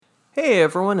Hey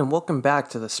everyone, and welcome back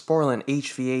to the Sporlan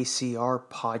HVACR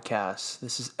podcast.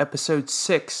 This is episode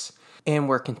 6, and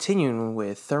we're continuing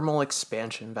with thermal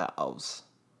expansion valves.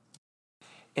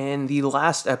 In the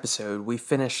last episode, we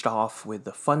finished off with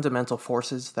the fundamental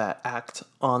forces that act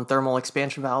on thermal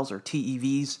expansion valves, or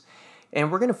TEVs,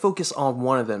 and we're going to focus on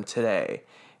one of them today,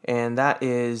 and that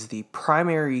is the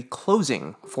primary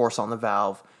closing force on the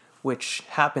valve, which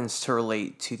happens to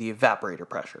relate to the evaporator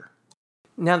pressure.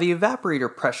 Now, the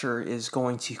evaporator pressure is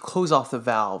going to close off the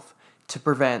valve to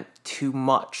prevent too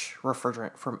much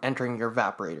refrigerant from entering your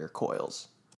evaporator coils.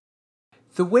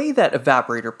 The way that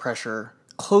evaporator pressure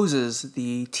closes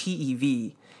the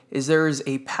TEV is there is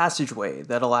a passageway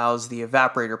that allows the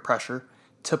evaporator pressure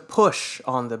to push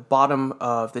on the bottom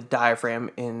of the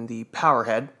diaphragm in the power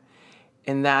head,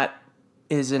 and that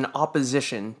is in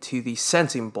opposition to the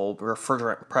sensing bulb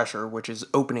refrigerant pressure, which is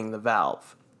opening the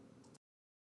valve.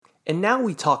 And now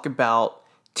we talk about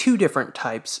two different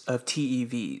types of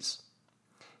TEVs.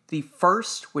 The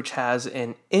first, which has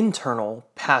an internal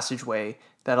passageway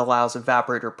that allows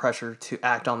evaporator pressure to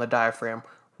act on the diaphragm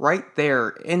right there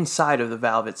inside of the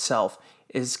valve itself,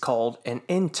 is called an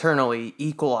internally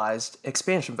equalized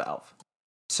expansion valve.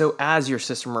 So as your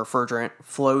system refrigerant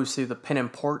flows through the pin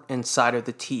and port inside of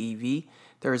the TEV,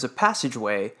 there is a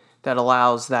passageway that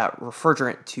allows that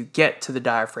refrigerant to get to the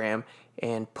diaphragm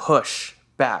and push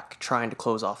back, trying to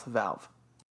close off the valve.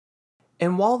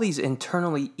 And while these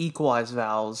internally equalized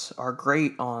valves are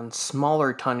great on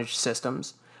smaller tonnage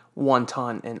systems, 1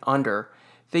 ton and under,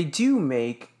 they do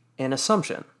make an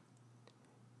assumption.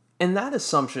 And that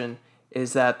assumption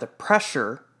is that the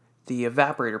pressure, the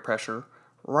evaporator pressure,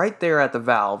 right there at the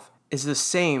valve is the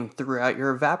same throughout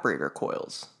your evaporator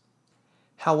coils.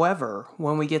 However,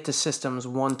 when we get to systems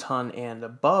 1 ton and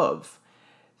above,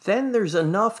 then there's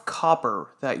enough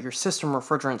copper that your system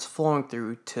refrigerant's flowing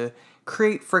through to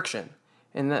create friction.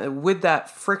 And with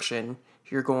that friction,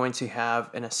 you're going to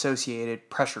have an associated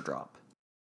pressure drop.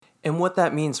 And what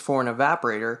that means for an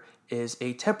evaporator is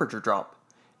a temperature drop,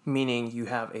 meaning you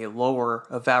have a lower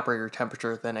evaporator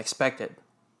temperature than expected.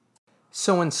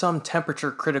 So in some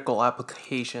temperature critical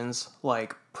applications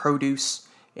like produce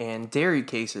and dairy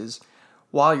cases,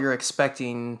 while you're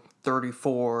expecting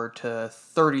 34 to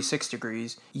 36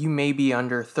 degrees, you may be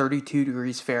under 32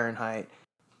 degrees Fahrenheit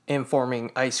and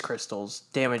forming ice crystals,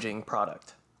 damaging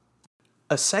product.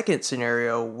 A second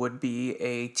scenario would be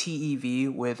a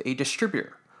TEV with a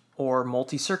distributor or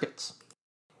multi-circuits.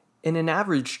 In an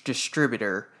average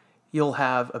distributor, you'll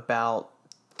have about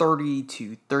 30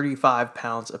 to 35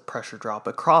 pounds of pressure drop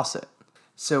across it.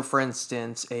 So for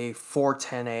instance, a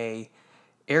 410A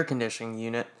air conditioning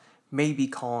unit may be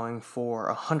calling for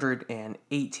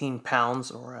 118 pounds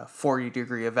or a 40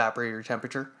 degree evaporator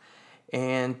temperature.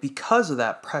 And because of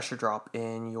that pressure drop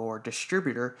in your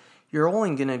distributor, you're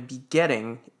only going to be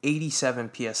getting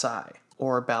 87 psi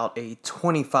or about a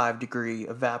 25 degree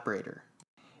evaporator.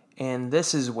 And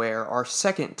this is where our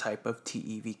second type of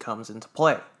TEV comes into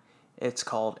play. It's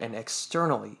called an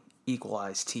externally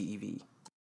equalized TEV.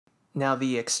 Now,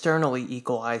 the externally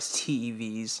equalized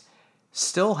TEVs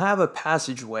still have a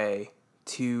passageway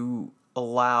to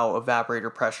allow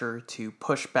evaporator pressure to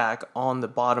push back on the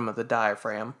bottom of the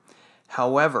diaphragm.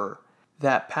 However,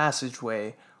 that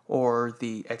passageway, or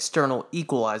the external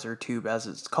equalizer tube as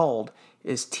it's called,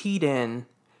 is teed in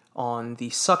on the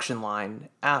suction line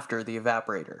after the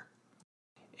evaporator.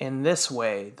 In this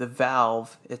way, the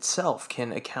valve itself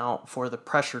can account for the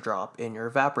pressure drop in your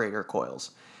evaporator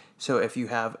coils. So if you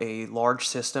have a large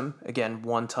system, again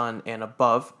 1 ton and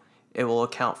above, it will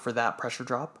account for that pressure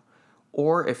drop.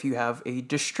 Or if you have a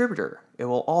distributor, it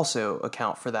will also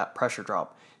account for that pressure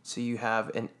drop. So you have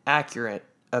an accurate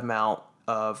amount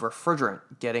of refrigerant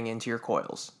getting into your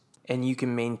coils. And you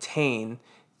can maintain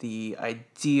the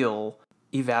ideal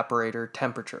evaporator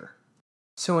temperature.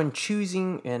 So in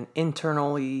choosing an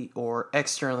internally or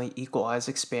externally equalized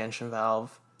expansion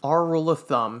valve, our rule of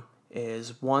thumb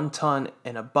is 1 ton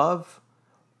and above,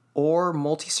 or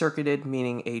multi-circuited,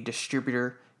 meaning a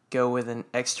distributor, go with an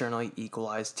externally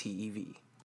equalized TEV.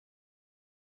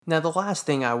 Now, the last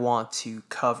thing I want to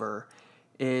cover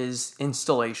is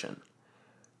installation.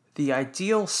 The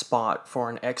ideal spot for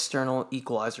an external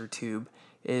equalizer tube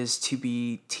is to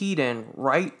be teed in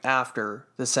right after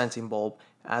the sensing bulb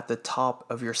at the top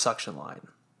of your suction line.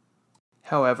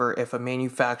 However, if a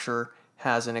manufacturer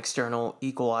has an external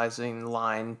equalizing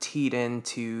line teed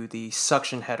into the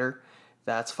suction header,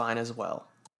 that's fine as well.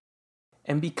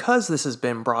 And because this has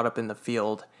been brought up in the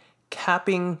field,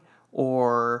 capping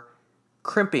or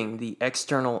crimping the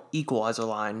external equalizer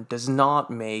line does not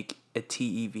make a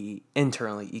TEV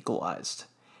internally equalized.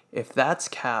 If that's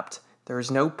capped, there is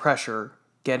no pressure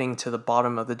getting to the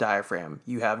bottom of the diaphragm.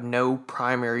 You have no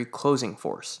primary closing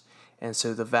force, and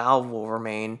so the valve will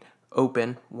remain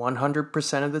open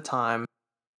 100% of the time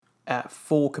at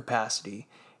full capacity,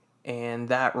 and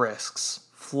that risks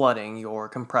flooding your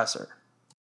compressor.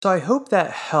 So I hope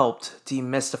that helped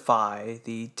demystify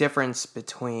the difference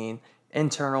between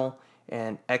internal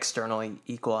and externally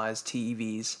equalized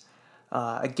TEVs.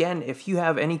 Again, if you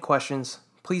have any questions,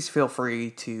 please feel free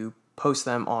to post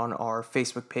them on our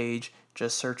Facebook page.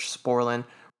 Just search Sporlan.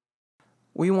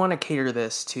 We want to cater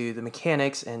this to the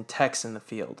mechanics and techs in the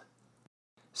field.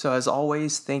 So as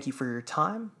always, thank you for your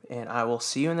time, and I will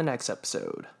see you in the next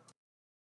episode.